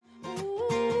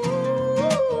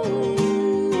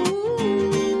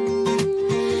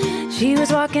She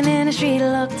was walking in the street,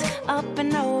 looked up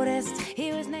and noticed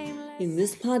he was nameless. In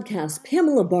this podcast,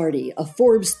 Pamela Barty, a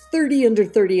Forbes 30 Under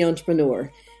 30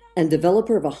 entrepreneur and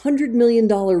developer of a $100 million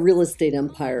real estate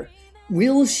empire,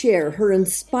 will share her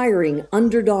inspiring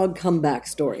underdog comeback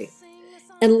story.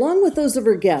 And along with those of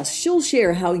her guests, she'll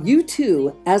share how you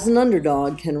too, as an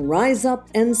underdog, can rise up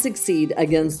and succeed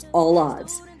against all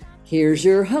odds. Here's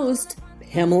your host,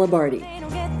 Pamela Barty. They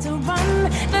don't get to run.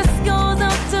 This goes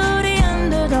up to the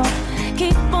underdog.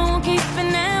 Keep on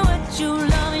keeping at what you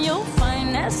love, and you'll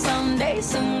find that someday,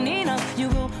 soon enough, you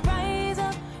will rise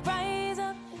up,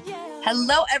 yeah.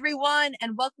 Hello, everyone,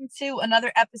 and welcome to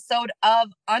another episode of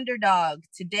Underdog.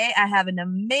 Today, I have an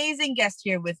amazing guest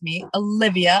here with me,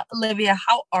 Olivia. Olivia,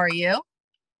 how are you?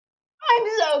 I'm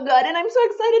so good, and I'm so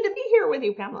excited to be here with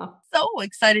you, Pamela. So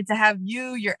excited to have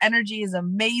you. Your energy is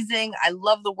amazing. I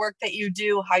love the work that you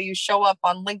do, how you show up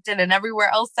on LinkedIn and everywhere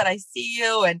else that I see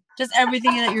you, and just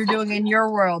everything that you're doing in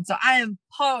your world. So I am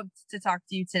pumped to talk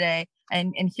to you today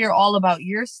and hear all about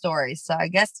your story. So I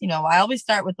guess, I always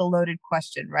start with the loaded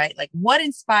question, right? Like, what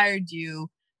inspired you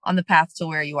on the path to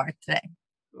where you are today?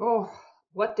 Oh,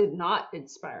 what did not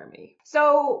inspire me?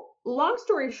 So long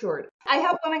story short, I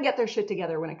help women get their shit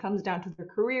together when it comes down to their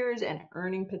careers and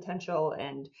earning potential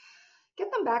and get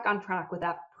them back on track with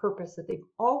that purpose that they've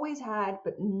always had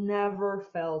but never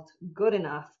felt good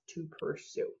enough to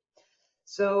pursue.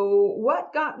 So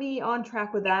what got me on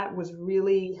track with that was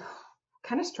really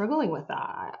kind of struggling with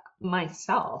that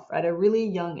myself. At a really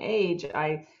young age,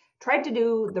 I tried to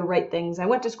do the right things. I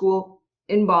went to school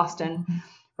in Boston,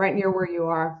 right near where you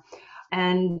are,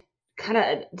 and kind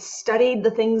of studied the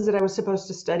things that I was supposed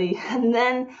to study. And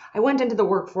then I went into the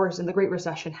workforce and the Great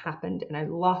Recession happened and I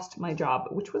lost my job,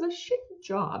 which was a shit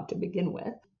job to begin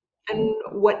with. And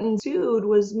what ensued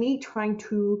was me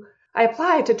I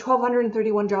applied to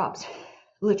 1,231 jobs,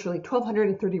 literally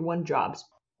 1,231 jobs.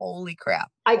 Holy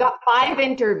crap. I got 5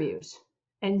 interviews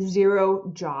and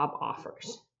 0 job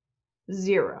offers.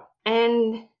 0.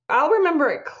 And I'll remember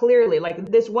it clearly,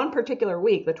 like this one particular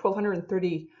week, the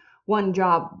 1,231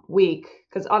 job week,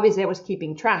 because obviously I was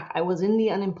keeping track. I was in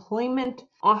the unemployment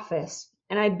office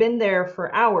and I'd been there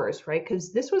for hours, right?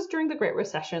 Because this was during the Great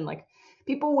Recession. Like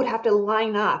people would have to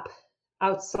line up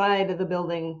outside of the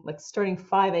building, like starting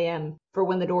 5 a.m. for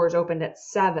when the doors opened at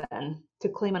 7 to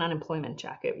claim an unemployment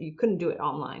check. You couldn't do it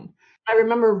online. I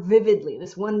remember vividly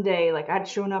this one day, like I'd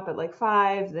shown up at like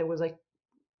 5, there was like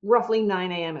roughly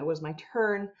 9 a.m. It was my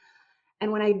turn.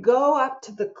 And when I go up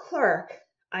to the clerk,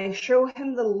 I show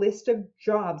him the list of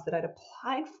jobs that I'd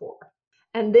applied for.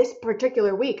 And this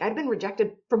particular week, I'd been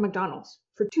rejected from McDonald's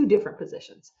for 2 different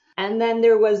positions. And then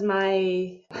there was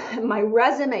my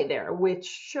resume there, which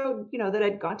showed, that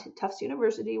I'd gone to Tufts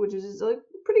University, which is a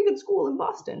pretty good school in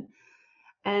Boston.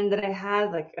 And that I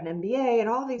had like an MBA and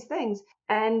all these things.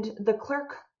 And the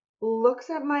clerk looks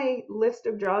at my list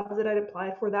of jobs that I'd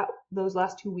applied for those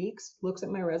last 2 weeks, looks at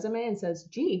my resume and says,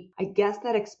 gee, I guess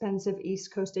that expensive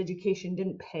East Coast education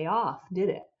didn't pay off, did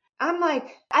it? I'm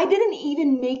like, I didn't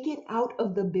even make it out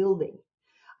of the building.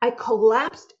 I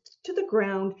collapsed to the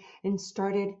ground and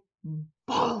started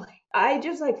bawling. I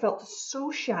just felt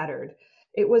so shattered.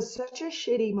 It was such a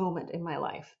shitty moment in my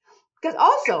life. Because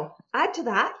also, add to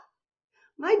that,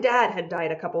 my dad had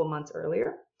died a couple of months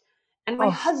earlier. And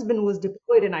my husband was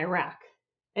deployed in Iraq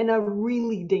in a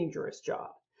really dangerous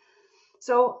job.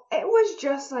 So it was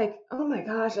just like, oh my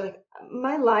gosh,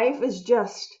 my life is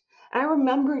I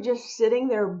remember just sitting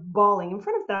there bawling in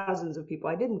front of thousands of people.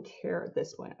 I didn't care at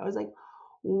this point. I was like,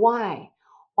 why?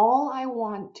 All I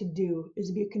want to do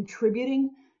is be a contributing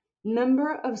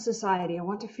member of society. I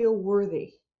want to feel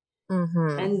worthy.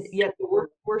 Mm-hmm. And yet the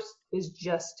workforce is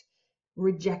just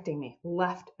rejecting me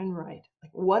left and right.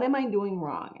 Like, what am I doing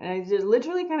wrong? And I just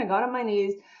literally kind of got on my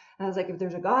knees and I was like, if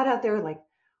there's a God out there, why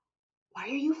are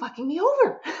you fucking me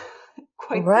over?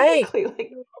 Quite frankly,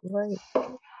 right.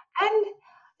 And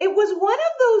it was one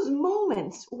of those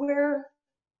moments where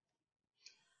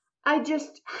I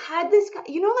just had this,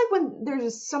 when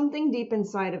there's something deep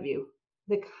inside of you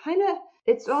that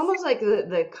it's almost like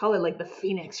the color, like the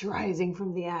phoenix rising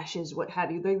from the ashes, what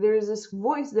have you. There's this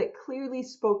voice that clearly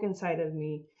spoke inside of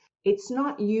me. It's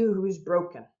not you who's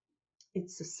broken.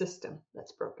 It's the system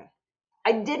that's broken.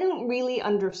 I didn't really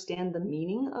understand the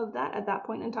meaning of that at that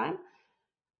point in time,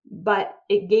 but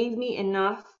it gave me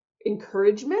enough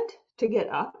encouragement to get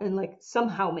up and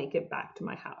somehow make it back to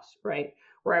my house, right?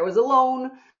 Where I was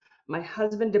alone, my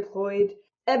husband deployed.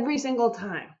 Every single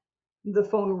time the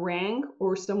phone rang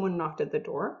or someone knocked at the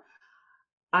door,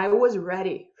 I was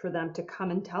ready for them to come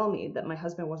and tell me that my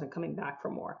husband wasn't coming back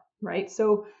from war, right?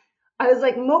 So I was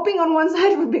moping on one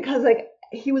side because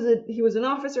he was an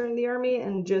officer in the Army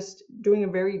and just doing a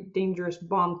very dangerous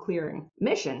bomb clearing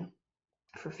mission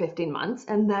for 15 months.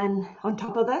 And then on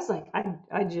top of this, like I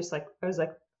was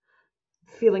like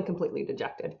feeling completely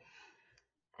dejected.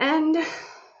 And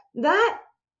that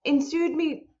ensued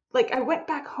me, like I went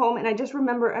back home and I just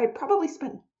remember I probably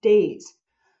spent days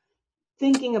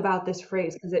thinking about this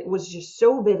phrase because it was just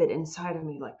so vivid inside of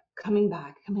me, like coming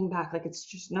back, like it's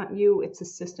just not you, it's a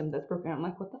system that's broken. I'm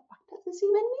like, what the fuck does this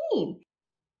even mean?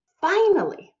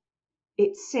 Finally,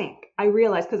 it sank. I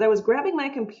realized because I was grabbing my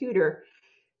computer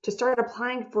to start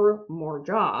applying for more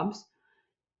jobs,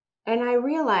 and I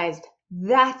realized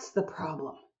that's the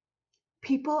problem.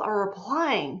 People are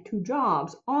applying to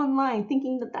jobs online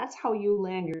thinking that that's how you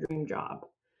land your dream job.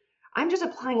 I'm just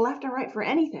applying left and right for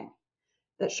anything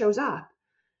that shows up.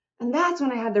 And that's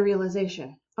when I had the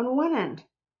realization. On one end,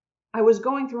 I was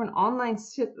going through an online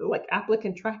like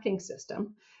applicant tracking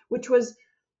system, which was,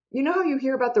 you know how you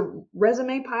hear about the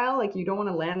resume pile, like you don't want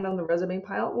to land on the resume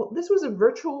pile? Well, this was a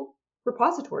virtual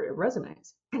repository of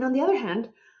resumes. And on the other hand,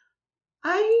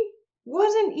 I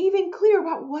wasn't even clear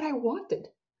about what I wanted,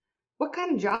 what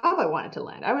kind of job I wanted to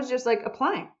land. I was just like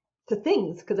applying to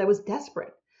things because I was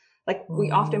desperate. Like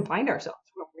we often find ourselves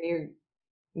when we're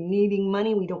needing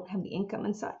money, we don't have the income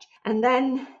and such. And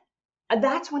then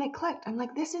that's when it clicked. I'm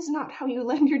like, this is not how you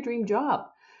land your dream job.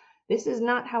 This is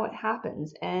not how it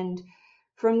happens. And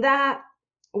from that,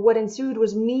 what ensued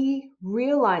was me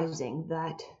realizing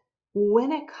that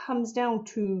when it comes down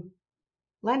to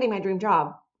landing my dream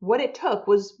job, what it took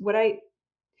was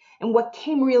what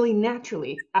came really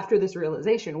naturally after this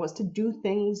realization was to do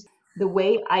things the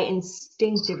way I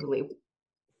instinctively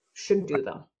should do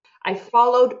them. I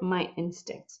followed my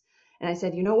instincts and I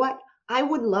said, you know what? I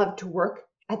would love to work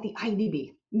at the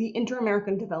IDB, the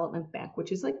Inter-American Development Bank,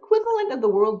 which is like equivalent of the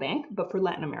World Bank, but for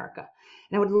Latin America.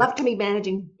 And I would love to be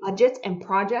managing budgets and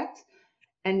projects.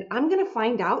 And I'm going to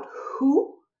find out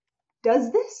who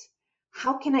does this.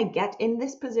 How can I get in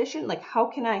this position? Like, how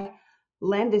can I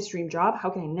land this dream job? How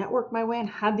can I network my way and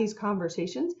have these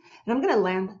conversations? And I'm going to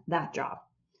land that job.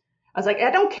 I was like,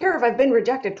 I don't care if I've been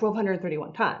rejected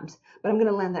 1,231 times, but I'm going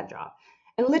to land that job.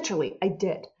 And literally, I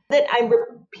did. That I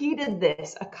repeated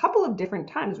this a couple of different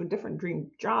times with different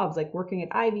dream jobs, like working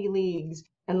at Ivy Leagues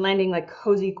and landing like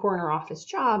cozy corner office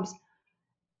jobs,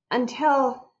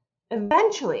 until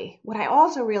eventually, what I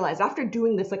also realized after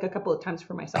doing this like a couple of times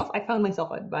for myself, I found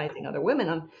myself advising other women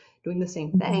on doing the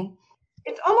same thing.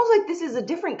 It's almost like this is a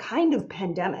different kind of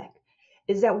pandemic,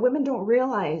 is that women don't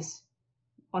realize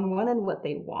on one end what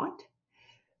they want,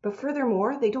 but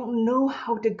furthermore, they don't know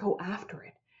how to go after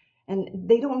it. And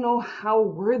they don't know how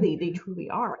worthy they truly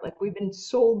are. Like we've been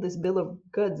sold this bill of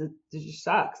goods that just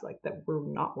sucks, like that we're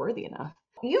not worthy enough.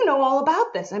 You know all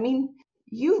about this. I mean,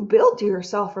 you've built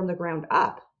yourself from the ground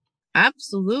up.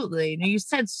 Absolutely. You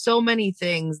said so many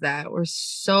things that were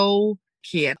so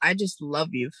key. I just love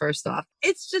you, first off.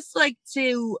 It's just like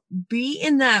to be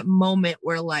in that moment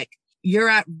where like you're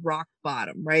at rock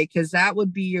bottom, right? Because that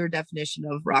would be your definition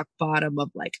of rock bottom,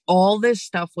 of like all this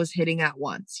stuff was hitting at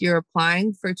once. You're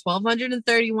applying for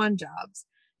 1,231 jobs.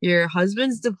 Your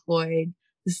husband's deployed.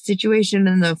 The situation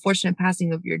and the unfortunate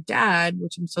passing of your dad,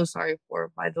 which I'm so sorry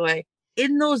for, by the way.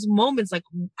 In those moments, like,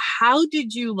 how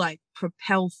did you like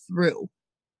propel through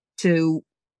to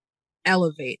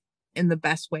elevate in the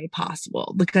best way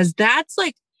possible? Because that's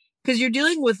like, because you're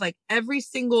dealing with like every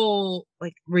single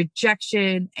like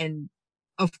rejection and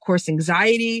of course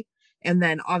anxiety, and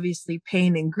then obviously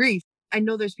pain and grief. I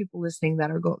know there's people listening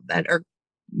that are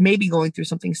maybe going through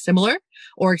something similar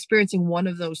or experiencing one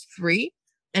of those three.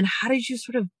 And how did you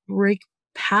sort of break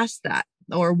past that?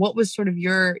 Or what was sort of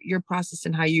your process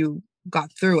and how you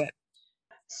got through it?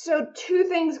 So two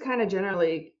things kind of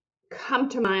generally come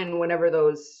to mind whenever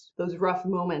those rough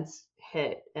moments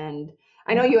hit. And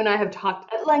I know you and I have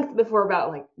talked at length before about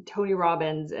like Tony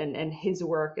Robbins and his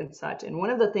work and such. And one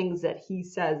of the things that he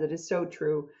says that is so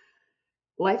true,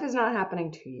 life is not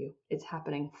happening to you, it's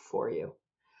happening for you.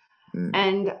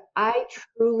 And I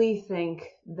truly think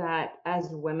that as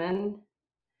women,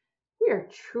 we are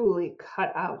truly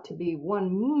cut out to be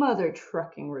one mother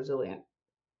trucking resilient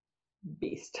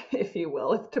beast, if you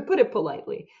will, to put it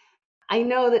politely. I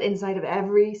know that inside of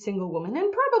every single woman,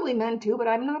 and probably men too, but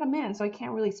I'm not a man, so I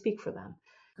can't really speak for them,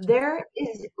 there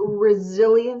is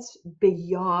resilience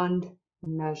beyond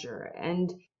measure.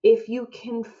 And if you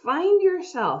can find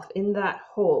yourself in that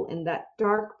hole, in that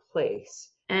dark place,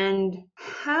 and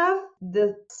have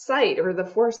the sight or the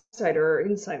foresight or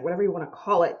insight, whatever you want to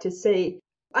call it, to say,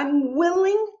 I'm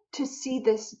willing to see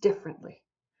this differently.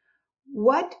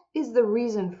 What is the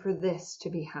reason for this to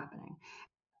be happening?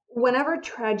 Whenever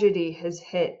tragedy has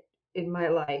hit in my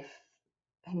life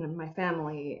and in my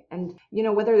family. And, you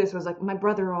know, whether this was like my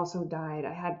brother also died,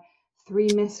 I had 3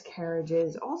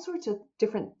 miscarriages, all sorts of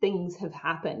different things have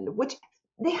happened, which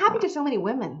they happen to so many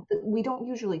women. We don't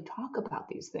usually talk about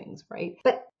these things, right?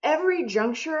 But every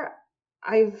juncture,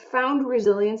 I've found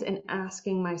resilience in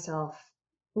asking myself,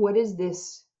 what is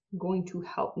this going to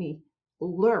help me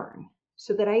learn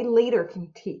so that I later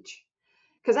can teach?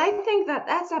 Because I think that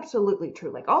that's absolutely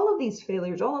true. Like all of these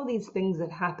failures, all of these things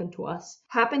that happen to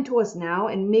us now,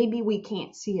 and maybe we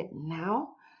can't see it now,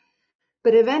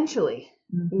 but eventually,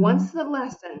 once the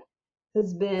lesson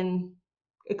has been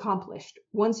accomplished,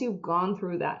 once you've gone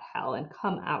through that hell and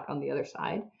come out on the other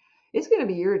side, it's going to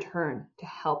be your turn to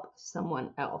help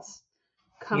someone else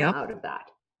come out of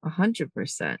that.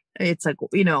 100%. It's like,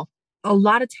 you know, a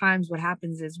lot of times what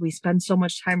happens is we spend so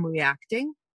much time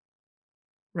reacting,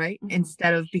 right?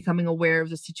 Instead of becoming aware of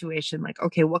the situation. Like,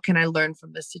 okay, what can I learn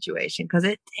from this situation? Because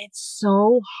it's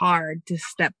so hard to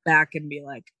step back and be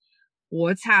like,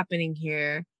 what's happening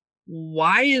here?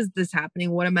 Why is this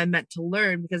happening? What am I meant to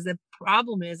learn? Because the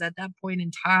problem is at that point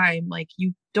in time, like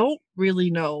you don't really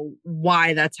know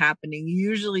why that's happening. You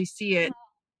usually see it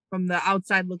from the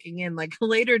outside looking in, like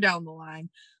later down the line,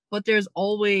 but there's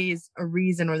always a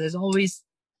reason, or there's always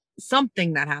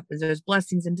something that happens. There's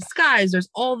blessings in disguise. There's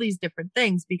all these different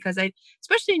things, because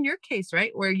especially in your case,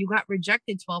 right, where you got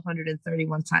rejected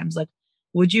 1,231 times, like,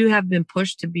 would you have been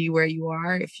pushed to be where you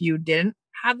are if you didn't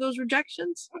have those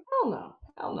rejections? Hell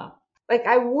no. Like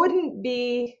I wouldn't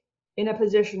be in a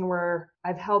position where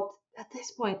I've helped at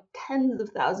this point tens of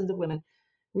thousands of women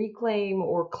reclaim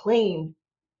or claim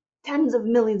tens of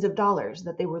millions of dollars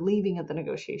that they were leaving at the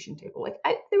negotiation table. Like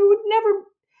I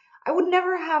would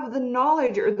never have the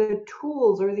knowledge or the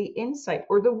tools or the insight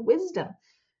or the wisdom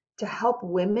to help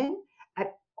women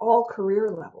at all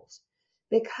career levels,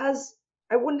 because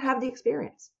I wouldn't have the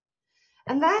experience.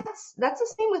 And that's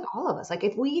the same with all of us. Like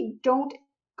if we don't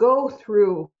go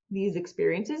through these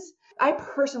experiences, I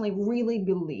personally really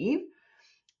believe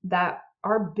that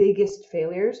our biggest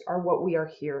failures are what we are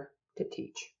here to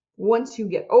teach. Once you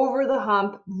get over the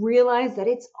hump, realize that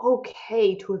it's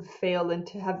okay to have failed and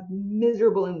to have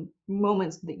miserable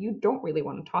moments that you don't really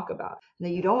want to talk about,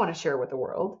 that you don't want to share with the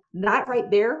world. That right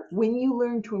there, when you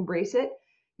learn to embrace it,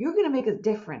 you're going to make a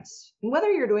difference. And whether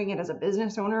you're doing it as a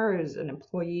business owner, or as an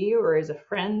employee, or as a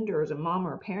friend, or as a mom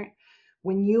or a parent,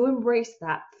 when you embrace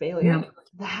that failure,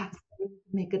 that's going to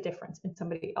make a difference in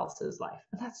somebody else's life.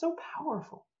 And that's so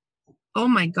powerful. Oh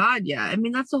my God. Yeah. I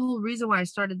mean, that's the whole reason why I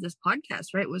started this podcast,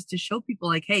 right? Was to show people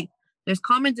like, hey, there's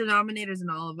common denominators in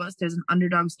all of us. There's an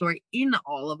underdog story in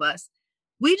all of us.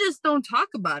 We just don't talk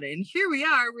about it. And here we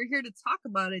are. We're here to talk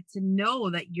about it, to know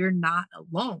that you're not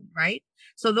alone, right?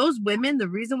 So those women, the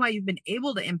reason why you've been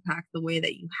able to impact the way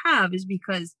that you have is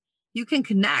because you can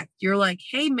connect. You're like,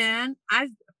 hey, man,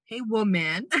 hey,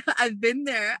 woman, I've been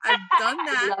there. I've done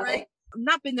that, right? I've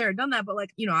not been there or done that, but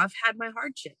like, you know, I've had my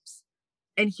hardships.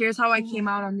 And here's how I came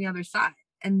out on the other side.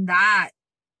 And that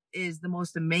is the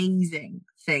most amazing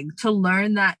thing, to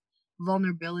learn that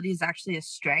vulnerability is actually a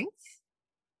strength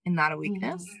and not a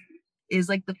weakness, is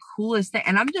like the coolest thing.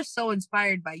 And I'm just so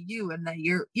inspired by you, and that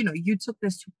you took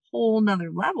this to a whole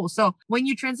nother level. So when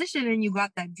you transitioned and you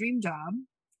got that dream job,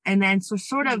 and then so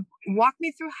sort of walk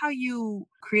me through how you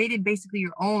created basically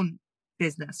your own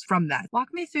business from that. Walk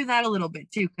me through that a little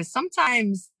bit too, because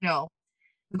sometimes, you know,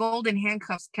 the golden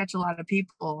handcuffs catch a lot of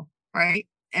people, right?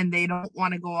 And they don't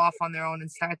want to go off on their own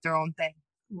and start their own thing.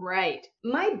 Right.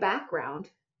 My background,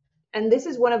 and this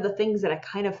is one of the things that I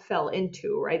kind of fell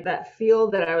into, right? That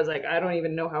field that I was like, I don't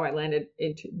even know how I landed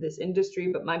into this industry,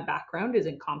 but my background is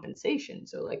in compensation.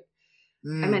 So like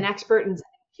I'm an expert in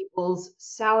people's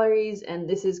salaries, and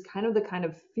this is kind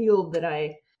of field that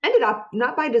I ended up,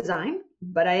 not by design,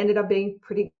 but I ended up being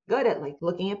pretty good at, like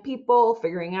looking at people,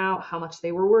 figuring out how much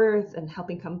they were worth, and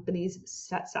helping companies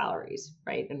set salaries,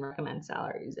 right? And recommend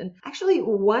salaries. And actually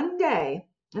one day,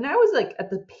 and I was like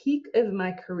at the peak of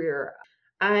my career,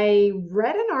 I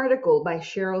read an article by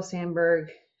Sheryl Sandberg.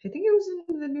 I think it was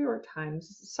in the New York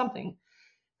Times, something,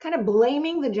 kind of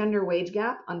blaming the gender wage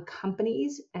gap on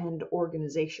companies and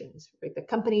organizations, right? The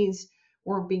companies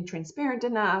weren't being transparent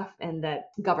enough, and that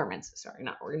governments, sorry,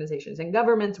 not organizations, and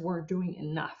governments weren't doing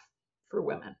enough for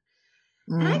women.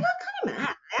 And I got kind of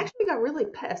mad. I actually got really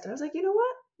pissed. I was like, you know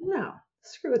what? No,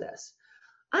 screw this.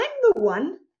 I'm the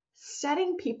one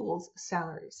setting people's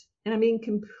salaries, and I'm being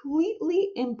completely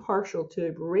impartial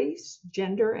to race,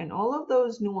 gender, and all of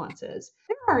those nuances.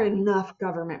 There are enough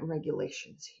government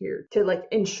regulations here to like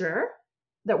ensure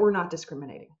that we're not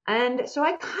discriminating. And so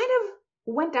I kind of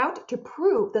went out to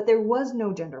prove that there was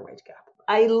no gender wage gap.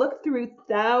 I looked through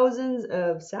thousands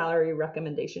of salary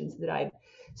recommendations that I'd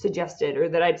suggested or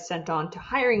that I'd sent on to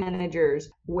hiring managers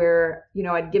where,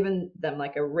 I'd given them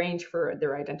like a range for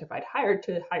their identified hire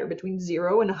to hire between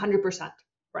 0 and 100%,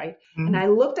 right? Mhm. And I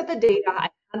looked at the data, I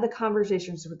had the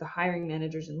conversations with the hiring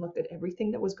managers and looked at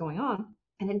everything that was going on.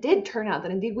 And it did turn out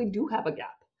that indeed we do have a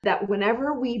gap, that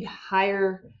whenever we'd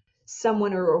hire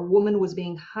someone or a woman was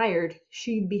being hired,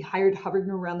 she'd be hired hovering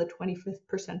around the 25th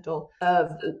percentile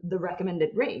of the recommended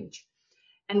range.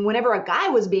 And whenever a guy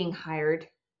was being hired,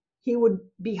 he would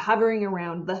be hovering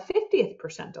around the 50th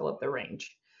percentile of the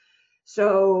range.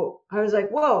 So I was like,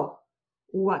 whoa,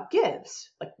 what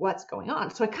gives? Like, what's going on?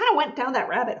 So I kind of went down that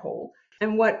rabbit hole.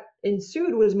 And what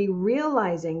ensued was me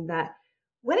realizing that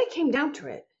when it came down to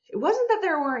it, it wasn't that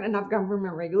there weren't enough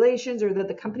government regulations or that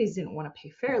the companies didn't want to pay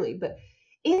fairly, but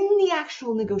in the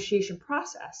actual negotiation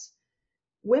process,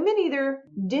 women either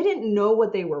didn't know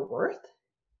what they were worth,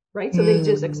 right? So they'd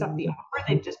just accept the offer.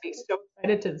 They'd just be so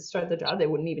excited to start the job. They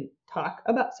wouldn't even talk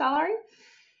about salary.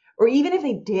 Or even if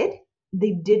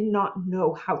they did not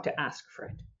know how to ask for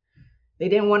it. They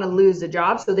didn't want to lose the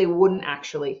job, so they wouldn't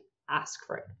actually ask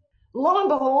for it. Lo and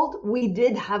behold, we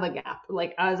did have a gap.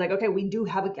 Like, I was like, okay, we do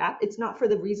have a gap. It's not for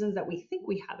the reasons that we think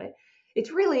we have it.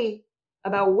 It's really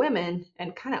about women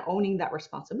and kind of owning that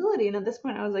responsibility. And at this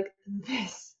point, I was like,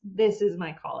 this is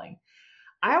my calling.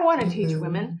 I want to teach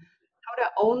women how to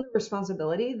own the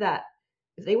responsibility that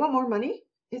if they want more money,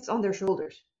 it's on their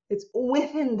shoulders. It's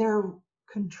within their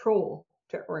control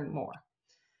to earn more.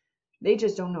 They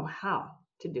just don't know how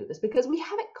to do this because we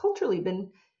haven't culturally been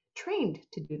trained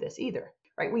to do this either,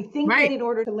 right? We think that in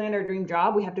order to land our dream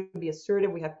job, we have to be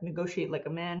assertive, we have to negotiate like a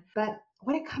man. But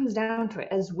when it comes down to it,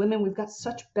 as women, we've got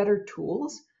such better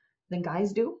tools than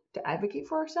guys do to advocate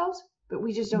for ourselves, but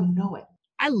we just don't know it.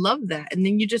 I love that. And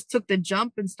then you just took the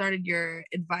jump and started your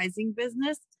advising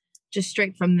business just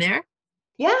straight from there?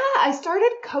 Yeah, I started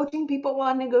coaching people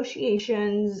on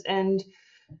negotiations, and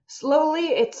slowly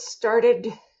it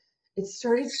started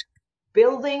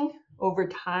building over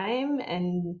time.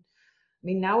 And I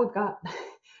mean, now we've got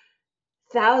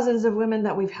thousands of women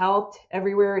that we've helped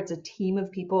everywhere. It's a team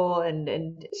of people, and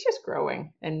it's just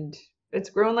growing, and it's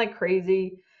grown like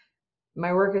crazy.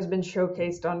 My work has been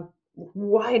showcased on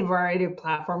wide variety of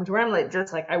platforms where I'm like,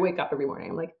 just like, I wake up every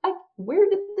morning, I'm like, where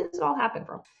did this all happen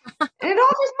from? And it all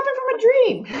just happened from a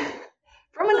dream,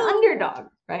 from an underdog,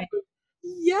 right?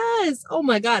 Yes. Oh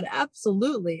my God.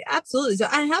 Absolutely. Absolutely. So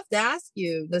I have to ask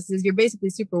you, you're basically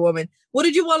Superwoman. What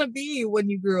did you want to be when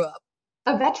you grew up?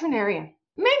 A veterinarian.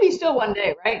 Maybe still one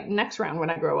day, right? Next round when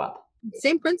I grow up.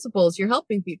 Same principles. You're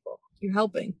helping people. You're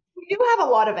helping. We do have a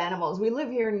lot of animals. We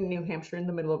live here in New Hampshire in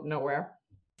the middle of nowhere.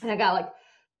 And I got like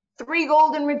 3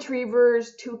 golden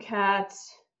retrievers, 2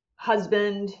 cats,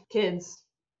 husband, kids.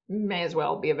 May as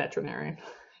well be a veterinarian.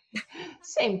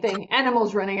 Same thing.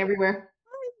 Animals running everywhere.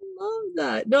 I love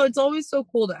that. No, it's always so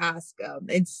cool to ask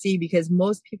and see, because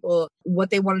most people, what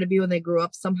they wanted to be when they grew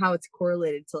up, somehow it's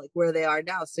correlated to like where they are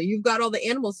now. So you've got all the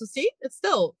animals. So see,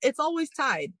 it's always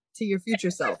tied to your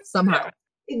future self somehow.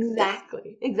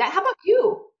 Exactly. How about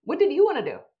you? What did you want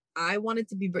to do? I wanted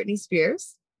to be Britney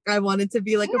Spears. I wanted to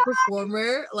be like a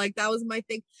performer. Like that was my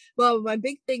thing. Well, my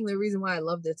big thing, the reason why I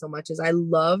loved it so much is I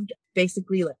loved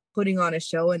basically like putting on a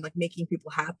show and like making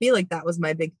people happy. Like that was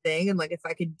my big thing. And like if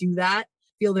I could do that,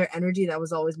 feel their energy, that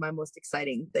was always my most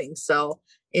exciting thing. So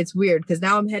it's weird because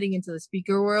now I'm heading into the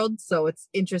speaker world. So it's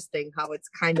interesting how it's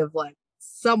kind of like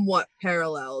somewhat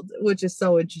paralleled, which is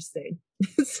so interesting.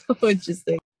 So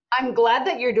interesting. I'm glad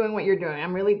that you're doing what you're doing.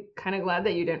 I'm really kind of glad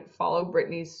that you didn't follow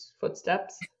Britney's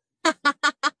footsteps.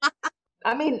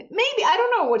 I mean, maybe, I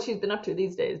don't know what she's been up to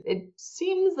these days. It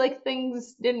seems like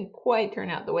things didn't quite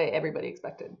turn out the way everybody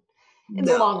expected in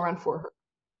the long run for her.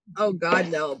 Oh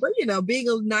God, no. But you know, being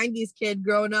a 90s kid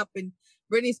growing up, and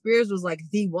Britney Spears was like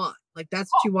the one. Like that's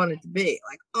what you wanted to be.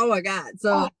 Like, oh my God.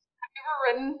 So have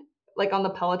you ever ridden like on the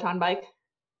Peloton bike?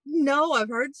 No, I've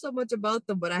heard so much about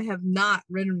them, but I have not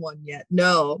ridden one yet.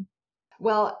 No.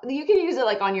 Well, you can use it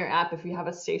like on your app if you have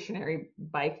a stationary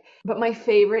bike. But my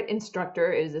favorite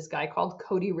instructor is this guy called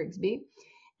Cody Rigsby.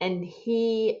 And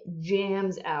he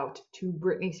jams out to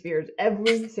Britney Spears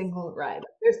every single ride.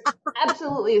 There's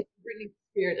absolutely a Britney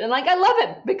Spears. And like, I love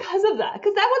it because of that.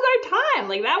 Because that was our time.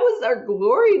 Like that was our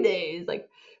glory days. Like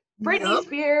Britney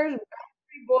Spears,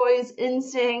 Backstreet Boys,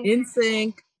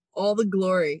 NSYNC. All the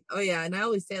glory. Oh yeah. And I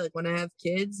always say like when I have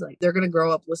kids, like they're going to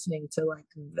grow up listening to like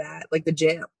that, like the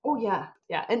jam. Oh yeah.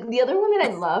 Yeah. And the other one that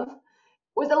I love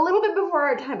was a little bit before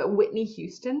our time, but Whitney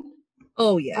Houston.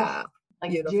 Oh yeah.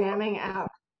 Like beautiful. Jamming out.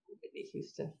 Whitney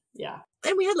Houston. Yeah.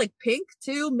 And we had like Pink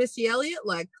too, Missy Elliott,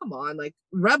 like, come on, like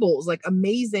rebels, like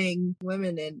amazing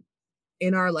women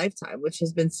in our lifetime, which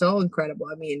has been so incredible.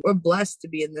 I mean, we're blessed to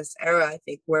be in this era, I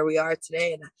think, where we are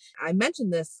today. And I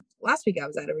mentioned this last week. I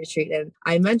was at a retreat and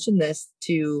I mentioned this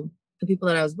to the people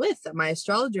that I was with, that my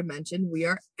astrologer mentioned we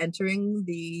are entering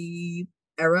the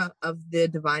era of the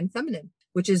divine feminine,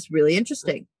 which is really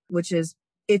interesting, which is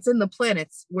it's in the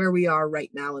planets where we are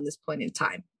right now in this point in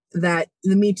time, that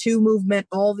the Me Too movement,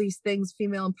 all these things,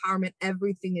 female empowerment,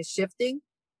 everything is shifting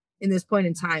in this point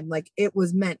in time. Like it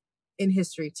was meant in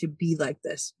history to be like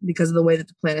this because of the way that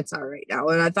the planets are right now.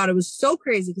 And I thought it was so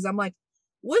crazy because I'm like,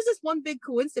 what is this one big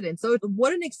coincidence? So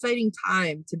what an exciting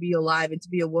time to be alive and to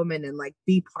be a woman and like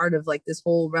be part of like this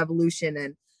whole revolution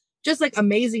and just like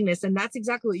amazingness. And that's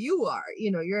exactly what you are.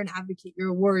 You know, you're an advocate, you're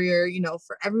a warrior, you know,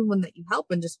 for everyone that you help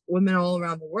and just women all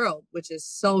around the world, which is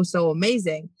so, so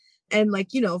amazing. And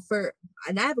like, you know,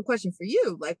 and I have a question for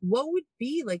you, like, what would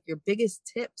be like your biggest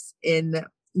tips in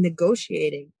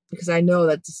negotiating? Because I know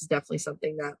that this is definitely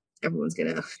something that everyone's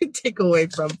going to take away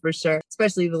from for sure,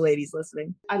 especially the ladies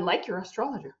listening. I like your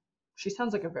astrologer. She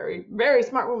sounds like a very, very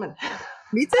smart woman.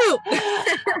 Me too.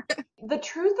 The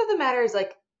truth of the matter is,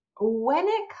 like, when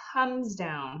it comes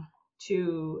down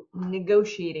to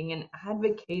negotiating and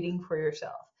advocating for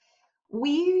yourself,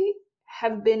 we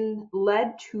have been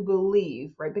led to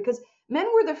believe, right? Because men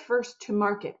were the first to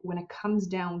market when it comes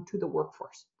down to the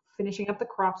workforce, finishing up the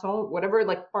crops, all whatever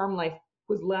like farm life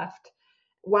was left,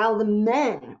 while the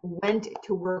men went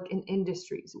to work in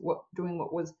industries, doing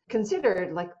what was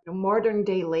considered like modern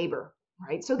day labor,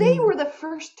 right? So they were the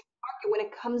first to market when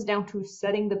it comes down to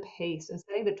setting the pace and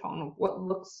setting the tone of what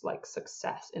looks like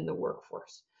success in the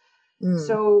workforce.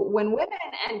 So when women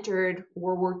entered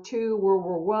World War II, World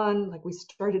War I, like we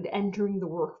started entering the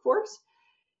workforce,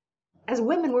 as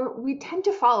women, we tend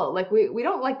to follow. Like we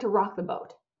don't like to rock the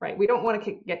boat, right? We don't want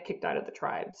to get kicked out of the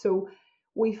tribe. So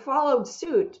we followed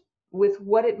suit with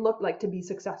what it looked like to be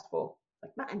successful,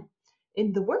 like men,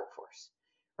 in the workforce,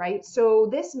 right? So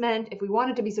this meant if we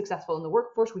wanted to be successful in the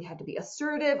workforce, we had to be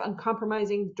assertive,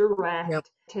 uncompromising, direct,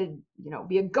 to,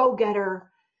 be a go-getter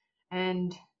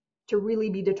and to really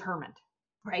be determined,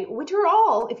 right? Which are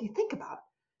all, if you think about it,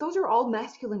 those are all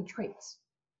masculine traits.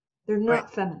 They're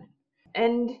not feminine.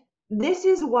 And this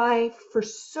is why for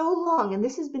so long, and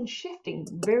this has been shifting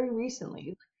very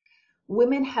recently,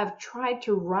 women have tried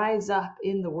to rise up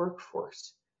in the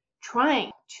workforce,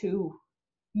 trying to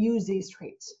use these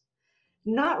traits,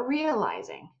 not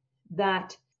realizing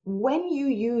that when you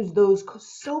use those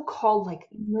so-called like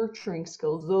nurturing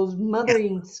skills, those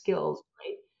mothering skills,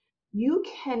 right, you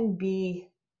can be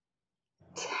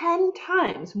 10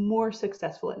 times more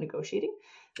successful at negotiating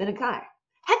than a guy.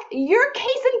 Heck, you're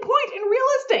case in point in real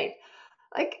estate.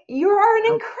 Like, you are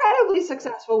an incredibly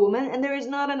successful woman, and there is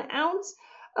not an ounce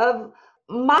of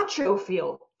macho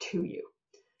feel to you.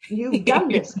 You've done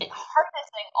this,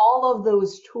 harnessing all of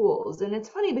those tools. And it's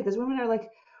funny because women are like,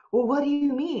 well, what do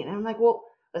you mean? And I'm like, well,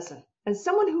 listen, as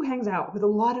someone who hangs out with a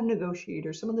lot of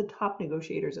negotiators, some of the top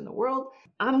negotiators in the world,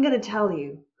 I'm going to tell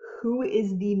you who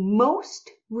is the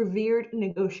most revered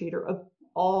negotiator of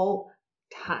all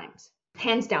times.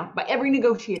 Hands down, by every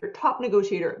negotiator, top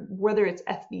negotiator, whether it's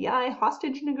FBI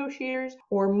hostage negotiators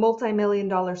or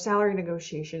multi-million-dollar salary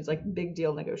negotiations, like big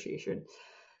deal negotiation.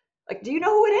 Like, do you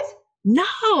know who it is?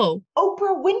 No.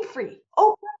 Oprah Winfrey.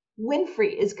 Oprah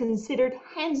Winfrey is considered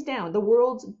hands down the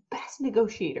world's best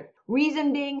negotiator.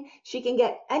 Reason being, she can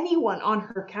get anyone on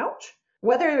her couch,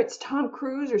 whether it's Tom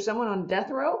Cruise or someone on death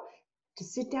row, to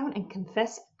sit down and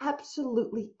confess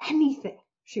absolutely anything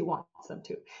she wants them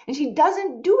to. And she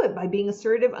doesn't do it by being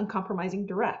assertive, uncompromising,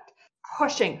 direct,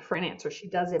 pushing for an answer. She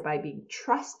does it by being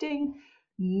trusting,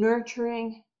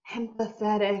 nurturing,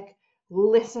 empathetic,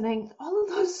 listening, all of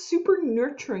those super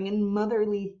nurturing and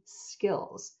motherly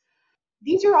skills.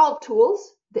 These are all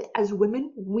tools that as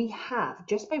women we have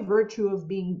just by virtue of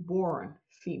being born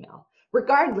female,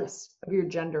 regardless of your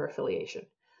gender affiliation.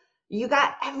 You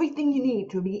got everything you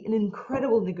need to be an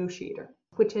incredible negotiator,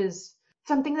 which is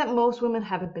something that most women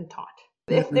haven't been taught.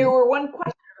 If there were one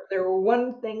question, if there were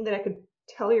one thing that I could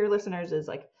tell your listeners is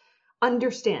like,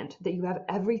 understand that you have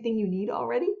everything you need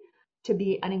already to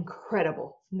be an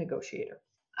incredible negotiator.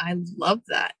 I love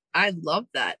that. I love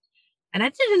that. And I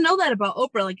didn't know that about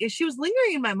Oprah. Like, she was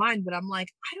lingering in my mind, but I'm like,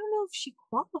 I don't know if she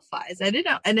qualifies. I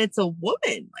didn't know. And it's a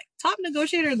woman, like top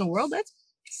negotiator in the world. That's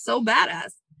so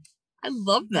badass. I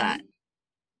love that.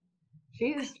 She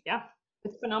is, yeah,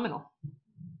 it's phenomenal.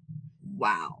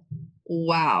 Wow.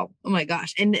 Oh my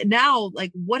gosh. And now,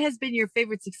 like, what has been your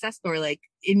favorite success story, like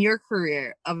in your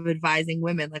career of advising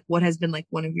women? Like, what has been like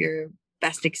one of your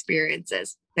best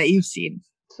experiences that you've seen?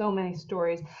 So many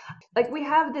stories. Like we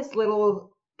have this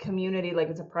little community, like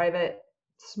it's a private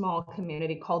small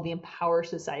community called the Empower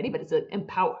Society, but it's an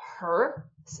Empower Her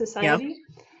Society.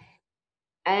 Yep.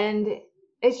 And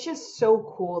it's just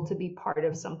so cool to be part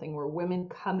of something where women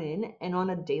come in and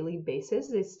on a daily basis,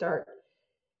 they start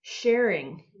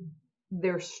sharing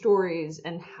their stories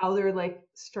and how they're like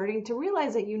starting to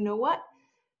realize that, you know what,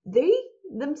 they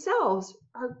themselves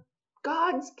are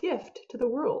God's gift to the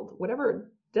world,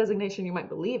 whatever designation you might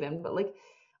believe in, but like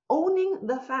owning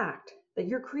the fact that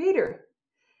your creator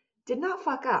did not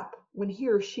fuck up when he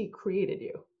or she created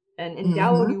you and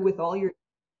endowed you with all your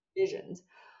visions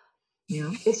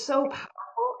is so powerful.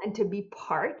 And to be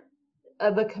part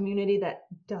of a community that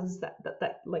does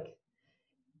that like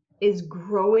is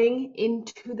growing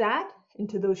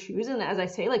into those shoes. And as I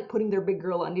say, like putting their big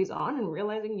girl undies on and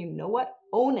realizing, you know what,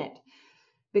 own it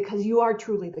because you are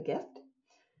truly the gift,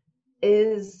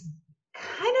 is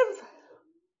kind of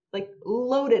like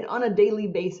loaded on a daily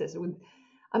basis with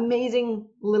amazing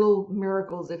little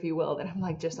miracles, if you will, that I'm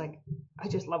like, I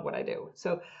just love what I do.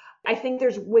 So I think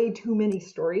there's way too many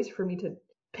stories for me to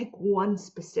pick one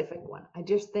specific one. I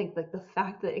just think like the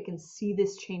fact that I can see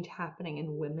this change happening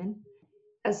in women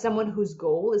as someone whose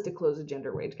goal is to close the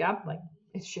gender wage gap, like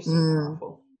it's just so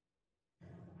powerful.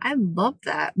 I love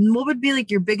that. What would be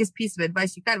like your biggest piece of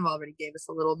advice? You kind of already gave us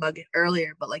a little nugget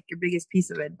earlier, but like your biggest piece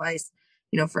of advice,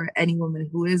 for any woman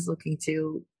who is looking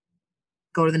to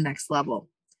go to the next level,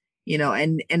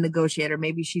 and negotiate, or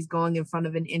maybe she's going in front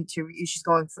of an interview, she's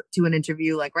going to an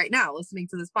interview like right now, listening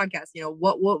to this podcast,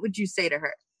 what would you say to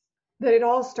her? That it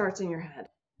all starts in your head.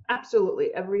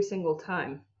 Absolutely. Every single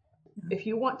time. If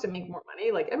you want to make more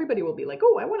money, like everybody will be like,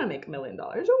 oh, I want to make $1 million.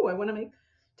 Oh, I want to make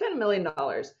 $10 million.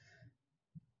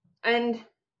 And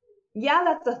yeah,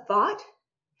 that's a thought.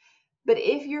 But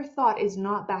if your thought is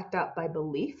not backed up by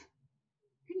belief,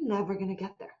 you're never going to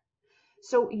get there.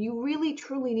 So you really,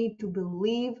 truly need to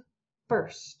believe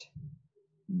first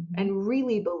and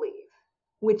really believe,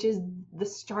 which is the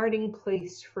starting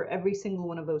place for every single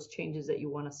one of those changes that you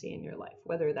want to see in your life,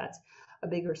 whether that's a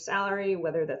bigger salary,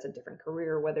 whether that's a different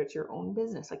career, whether it's your own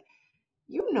business. Like,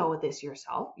 you know this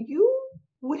yourself. You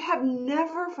would have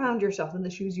never found yourself in the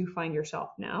shoes you find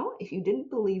yourself now if you didn't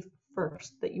believe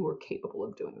first that you were capable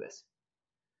of doing this.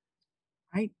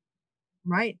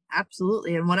 Right.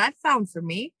 Absolutely. And what I found for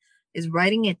me is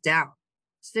writing it down.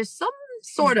 So there's some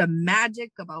sort of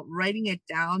magic about writing it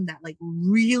down that like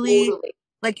really totally.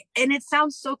 Like, and it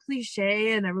sounds so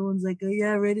cliche and everyone's like, oh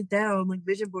yeah, write it down, like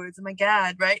vision boards. Oh my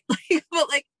God. Right. But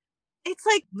like, it's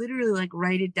like literally like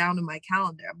write it down in my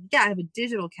calendar. I have a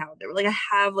digital calendar. Like I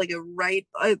have like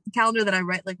a calendar that I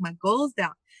write like my goals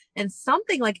down, and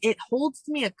something like it holds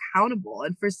me accountable.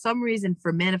 And for some reason,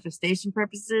 for manifestation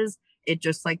purposes, it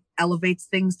just like elevates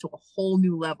things to a whole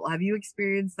new level. Have you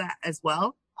experienced that as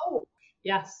well? Oh,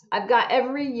 yes. I've got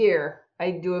every year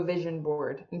I do a vision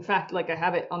board. In fact, like I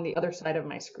have it on the other side of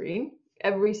my screen.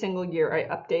 Every single year I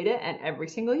update it, and every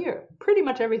single year, pretty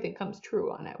much everything comes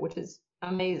true on it, which is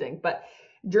amazing. But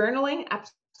journaling,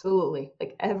 absolutely,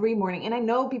 like every morning. And I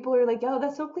know people are like, oh,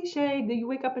 that's so cliche. Do you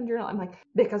wake up and journal? I'm like,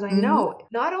 because I know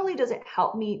not only does it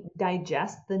help me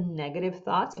digest the negative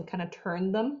thoughts and kind of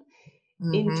turn them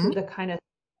into the kind of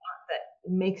thought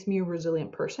that makes me a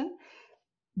resilient person,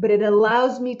 but it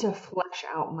allows me to flesh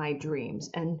out my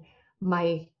dreams and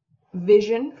my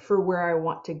vision for where I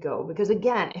want to go. Because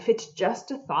again, if it's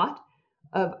just a thought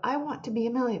of I want to be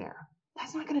a millionaire,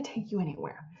 that's not going to take you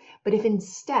anywhere. But if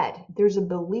instead there's a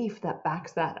belief that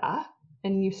backs that up,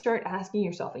 and you start asking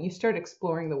yourself and you start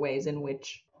exploring the ways in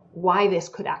which why this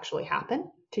could actually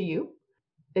happen to you,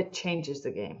 it changes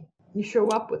the game. You show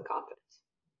up with confidence.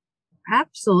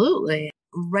 Absolutely.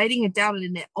 Writing it down,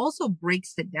 and it also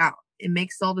breaks it down. It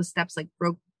makes all the steps like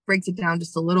breaks it down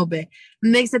just a little bit. It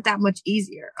makes it that much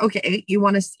easier. Okay, you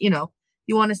want a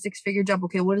 6-figure job.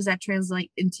 Okay, what does that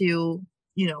translate into,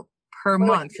 per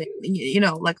month?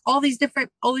 Like all these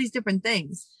different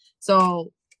things.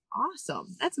 So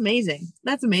awesome. That's amazing.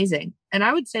 And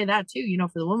I would say that too,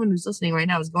 for the woman who's listening right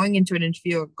now, is going into an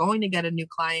interview or going to get a new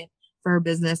client for her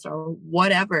business or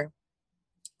whatever,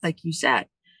 like you said,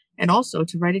 and also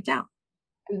to write it down.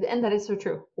 And that is so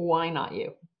true. Why not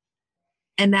you?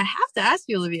 And I have to ask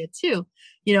you, Olivia, too,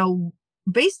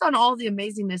 based on all the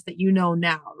amazingness that you know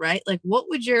now, right? Like, what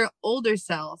would your older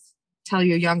self tell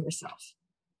your younger self?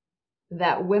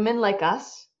 That women like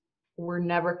us were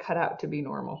never cut out to be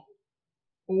normal.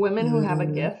 Women who have a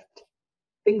gift,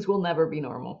 things will never be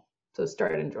normal. So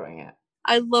start enjoying it.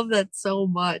 I love that so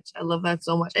much.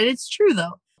 And it's true,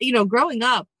 though. Growing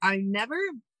up, I never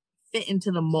fit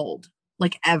into the mold.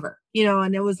 like ever, you know,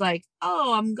 and it was like,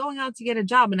 oh, I'm going out to get a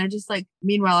job. And I just like,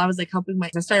 meanwhile, I was like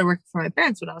I started working for my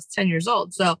parents when I was 10 years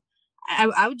old. So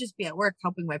I would just be at work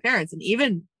helping my parents. And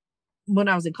even when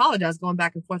I was in college, I was going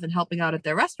back and forth and helping out at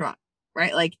their restaurant,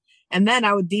 right? Like, and then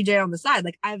I would DJ on the side.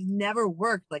 Like, I've never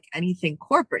worked like anything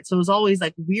corporate. So it was always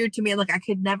like weird to me. And like, I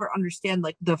could never understand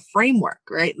like the framework,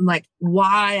 right? And like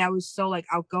why I was so like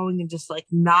outgoing and just like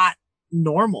not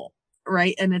normal.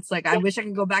 Right. And it's like, I wish I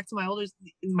could go back to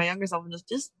my younger self and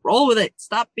just roll with it.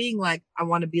 Stop being like, I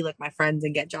want to be like my friends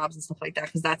and get jobs and stuff like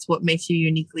that. Cause that's what makes you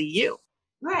uniquely you.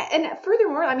 Right. And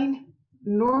furthermore, I mean,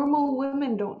 normal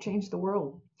women don't change the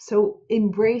world. So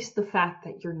embrace the fact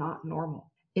that you're not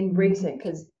normal. Embrace it,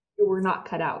 because you were not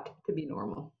cut out to be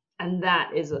normal. And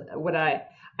that is what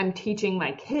I'm teaching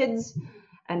my kids,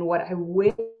 and what I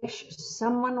wish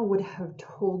someone would have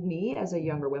told me as a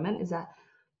younger woman is that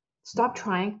stop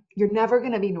trying. You're never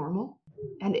going to be normal.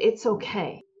 And it's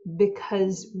okay,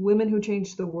 because women who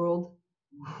changed the world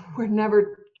were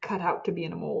never cut out to be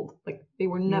in a mold. Like, they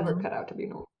were never cut out to be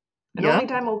normal. And only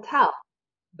time will tell.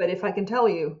 But if I can tell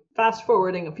you, fast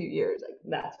forwarding a few years, like,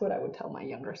 that's what I would tell my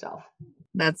younger self.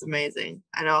 That's amazing.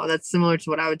 I know that's similar to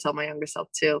what I would tell my younger self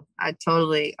too. I'm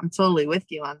totally with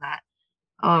you on that.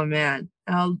 Oh man.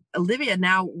 Olivia,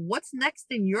 now what's next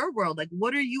in your world? Like,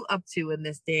 what are you up to in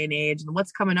this day and age, and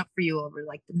what's coming up for you over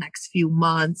like the next few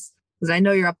months? Because I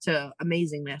know you're up to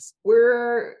amazingness.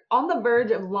 We're on the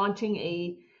verge of launching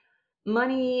a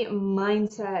money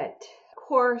mindset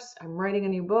course. I'm writing a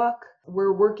new book.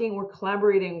 We're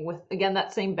collaborating with, again,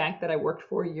 that same bank that I worked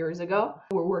for years ago.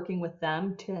 We're working with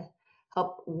them to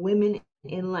help women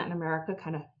in Latin America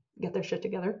kind of get their shit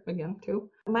together again too.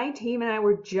 My team and I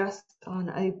were just on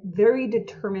a very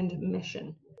determined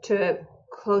mission to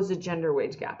close the gender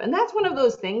wage gap. And that's one of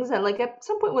those things that like at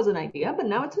some point was an idea, but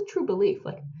now it's a true belief.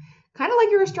 Like, kind of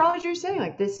like your astrologer saying,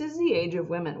 like, this is the age of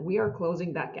women. We are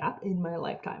closing that gap in my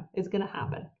lifetime. It's going to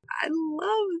happen. I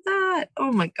love that.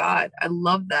 Oh my God. I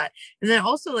love that. And then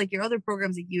also like your other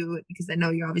programs that because I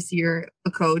know you're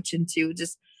a coach, and to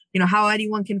just, you know, how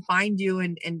anyone can find you,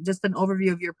 and just an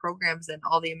overview of your programs and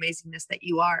all the amazingness that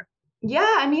you are.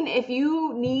 Yeah. I mean, if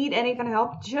you need any kind of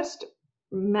help, just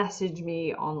message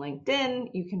me on LinkedIn.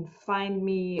 You can find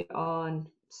me on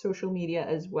social media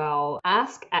as well.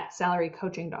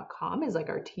 ask@salarycoaching.com is like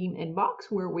our team inbox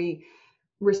where we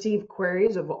receive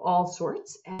queries of all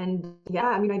sorts. And yeah,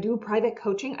 I mean, I do private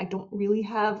coaching. I don't really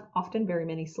have often very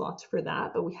many slots for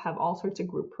that, but we have all sorts of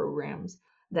group programs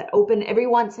that open every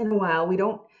once in a while. We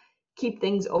don't keep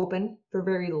things open for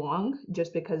very long,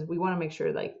 just because we want to make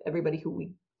sure like everybody who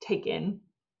we take in,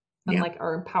 unlike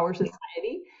our Empower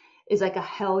Society, is like a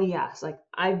hell yes. Like,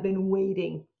 I've been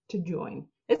waiting to join.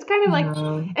 It's kind of like,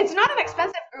 it's not an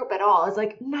expensive group at all. It's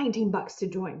like $19 to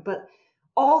join, but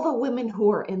all the women who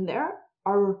are in there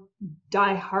are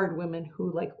die-hard women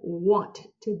who like want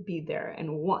to be there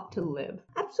and want to live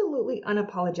absolutely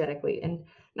unapologetically, and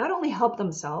not only help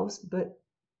themselves, but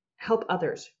help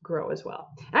others grow as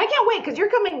well. And I can't wait, because you're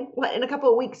coming in a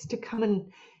couple of weeks to come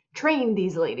and train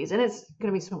these ladies, and it's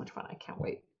going to be so much fun. I can't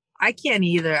wait. I can't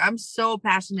either. I'm so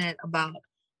passionate about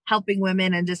helping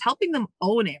women and just helping them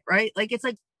own it, right? Like, it's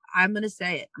like, I'm going to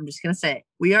say it. I'm just going to say it.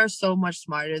 We are so much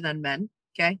smarter than men.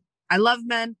 Okay. I love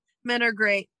men. Men are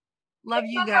great. Love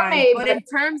you guys. But in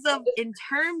terms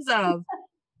of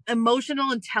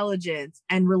emotional intelligence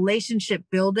and relationship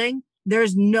building,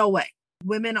 there's no way.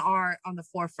 Women are on the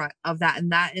forefront of that.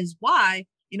 And that is why,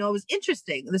 you know, it was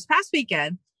interesting. This past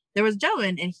weekend, there was a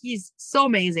gentleman, and he's so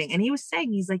amazing. And he was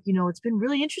saying, he's like, you know, it's been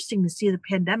really interesting to see the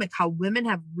pandemic, how women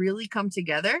have really come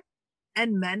together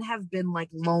and men have been like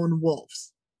lone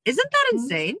wolves. Isn't that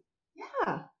insane?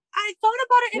 Yeah. I thought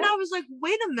about it and I was like,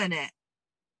 wait a minute.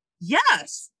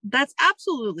 Yes, that's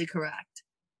absolutely correct.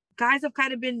 Guys have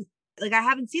kind of been like, I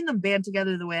haven't seen them band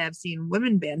together the way I've seen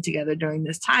women band together during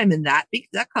this time. And that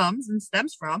comes and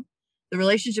stems from the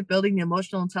relationship building, the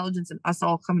emotional intelligence, and us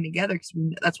all coming together, because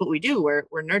that's what we do.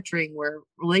 We're nurturing, we're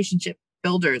relationship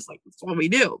builders. Like, that's what we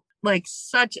do. Like,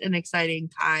 such an exciting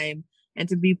time. And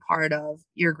to be part of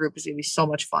your group is going to be so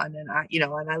much fun. And I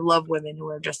love women who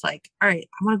are just like, all right,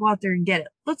 I'm going to go out there and get it.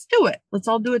 Let's do it. Let's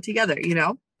all do it together, you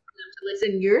know? To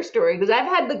listen to your story, because I've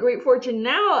had the great fortune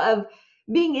now of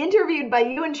being interviewed by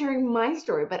you and sharing my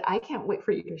story, but I can't wait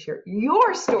for you to share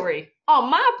your story on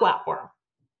my platform.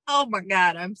 Oh my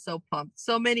God, I'm so pumped.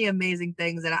 So many amazing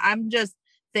things. And I'm just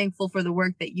thankful for the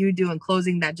work that you do in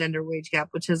closing that gender wage gap,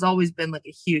 which has always been like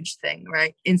a huge thing,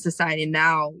 right? In society.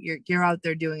 Now you're out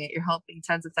there doing it. You're helping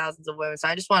tens of thousands of women. So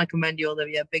I just want to commend you,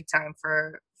 Olivia, big time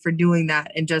for doing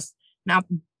that, and just not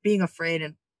being afraid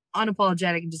and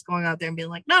unapologetic and just going out there and being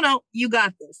like, no, you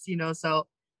got this, you know? So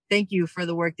thank you for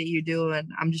the work that you do. And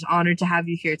I'm just honored to have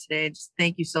you here today. Just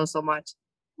thank you so, so much.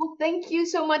 Well, thank you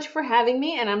so much for having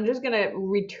me. And I'm just going to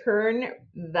return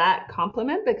that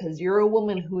compliment because you're a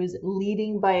woman who is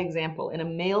leading by example in a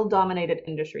male-dominated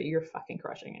industry. You're fucking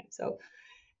crushing it. So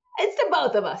it's to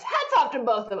both of us. Hats off to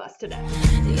both of us today.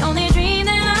 The only dream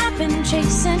that I've been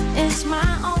chasing is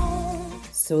my own.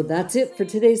 So that's it for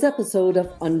today's episode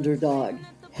of Underdog.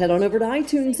 Head on over to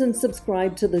iTunes and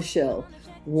subscribe to the show.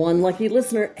 One lucky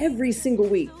listener every single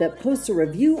week that posts a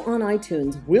review on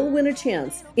iTunes will win a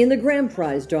chance in the grand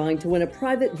prize drawing to win a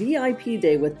private VIP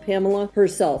day with Pamela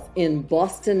herself in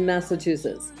Boston,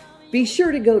 Massachusetts. Be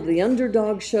sure to go to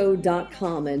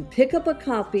theunderdogshow.com and pick up a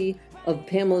copy of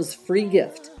Pamela's free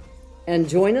gift. And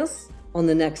join us on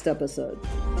the next episode.